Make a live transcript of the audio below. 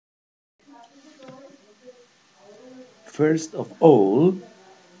First of all,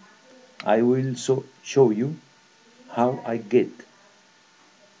 I will show you how I get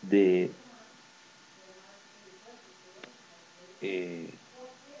the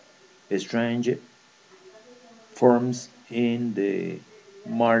strange forms in the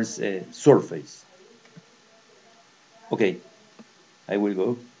Mars surface. Okay, I will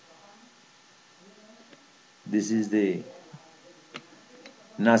go. This is the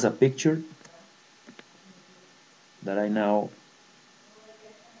NASA picture that I now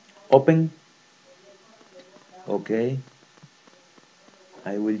open. Okay,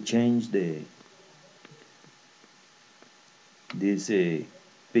 I will change this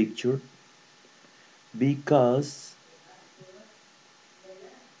picture because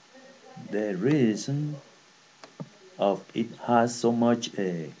the reason of it has so much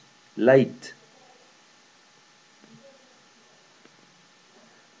light.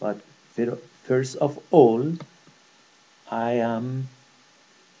 But first of all, I am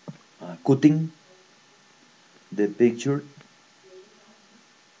cutting the picture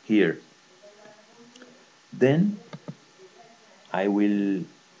here. Then I will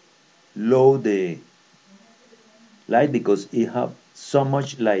lower the light because it have so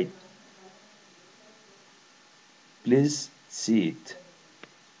much light. Please see it.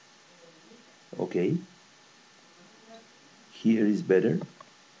 Okay, here is better,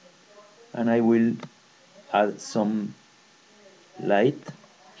 and I will add some light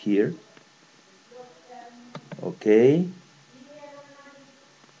here. Okay,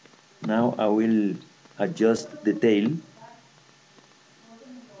 now I will adjust the tail.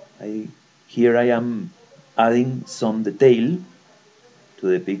 Here I am adding some detail to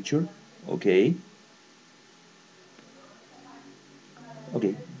the picture. Okay,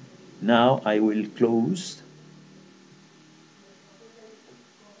 okay, now I will close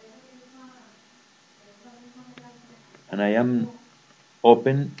and I am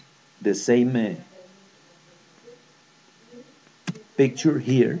open the same picture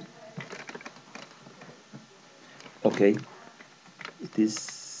here. Okay, it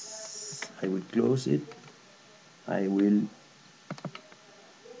is, I will close it. I will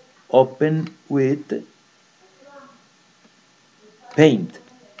open with paint.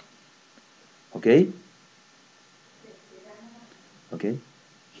 Okay, okay,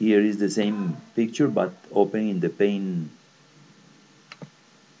 here is the same picture but open in the paint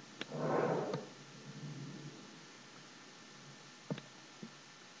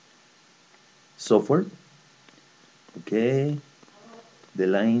software. Okay, the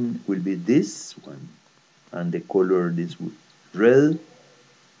line will be this one and the color this red,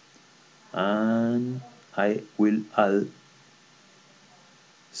 and I will add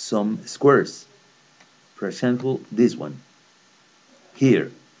some squares. For example, this one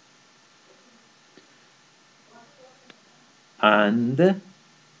here, and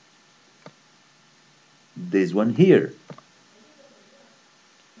this one here,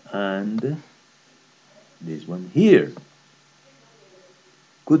 and this one here.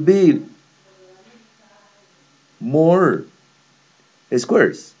 Could be more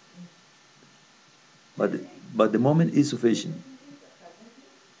squares, but the moment is sufficient.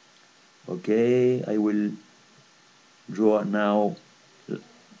 Okay, I will draw now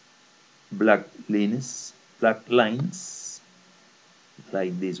black lines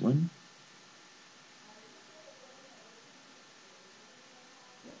like this one.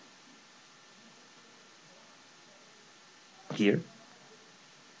 Here,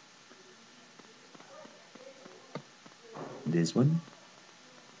 this one,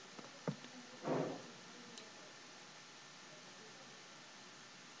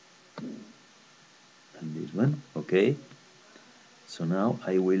 and this one. Okay, so now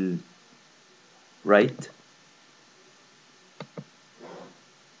I will write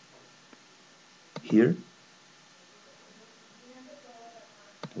here.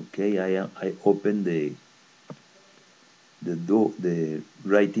 Okay, I open the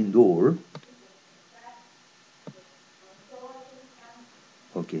writing door.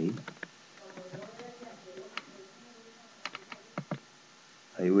 Okay,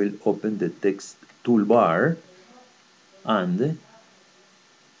 I will open the text toolbar and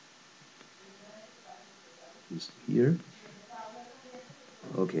is here.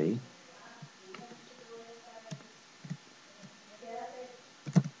 Okay,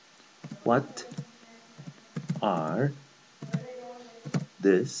 what are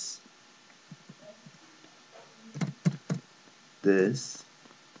this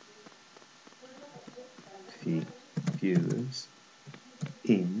figures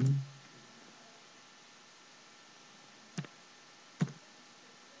in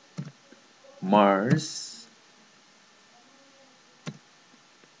Mars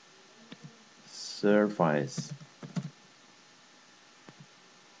surface.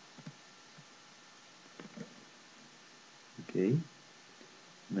 Okay,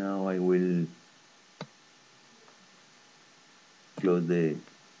 now I will close the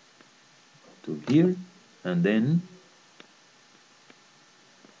to here, and then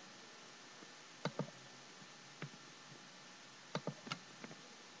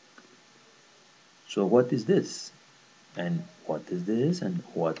so what is this? And what is this? And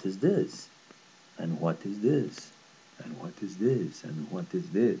what is this? And what is this? And what is this? And what is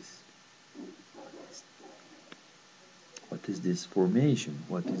this? What is this formation?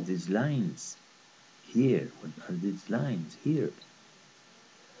 What is these lines here? What are these lines here?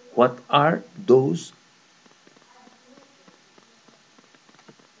 What are those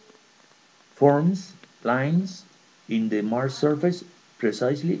forms, lines in the Mars surface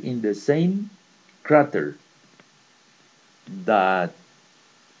precisely in the same crater that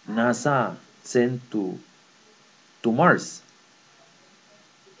NASA sent to Mars?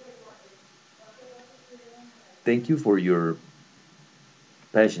 Thank you for your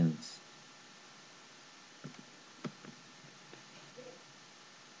patience.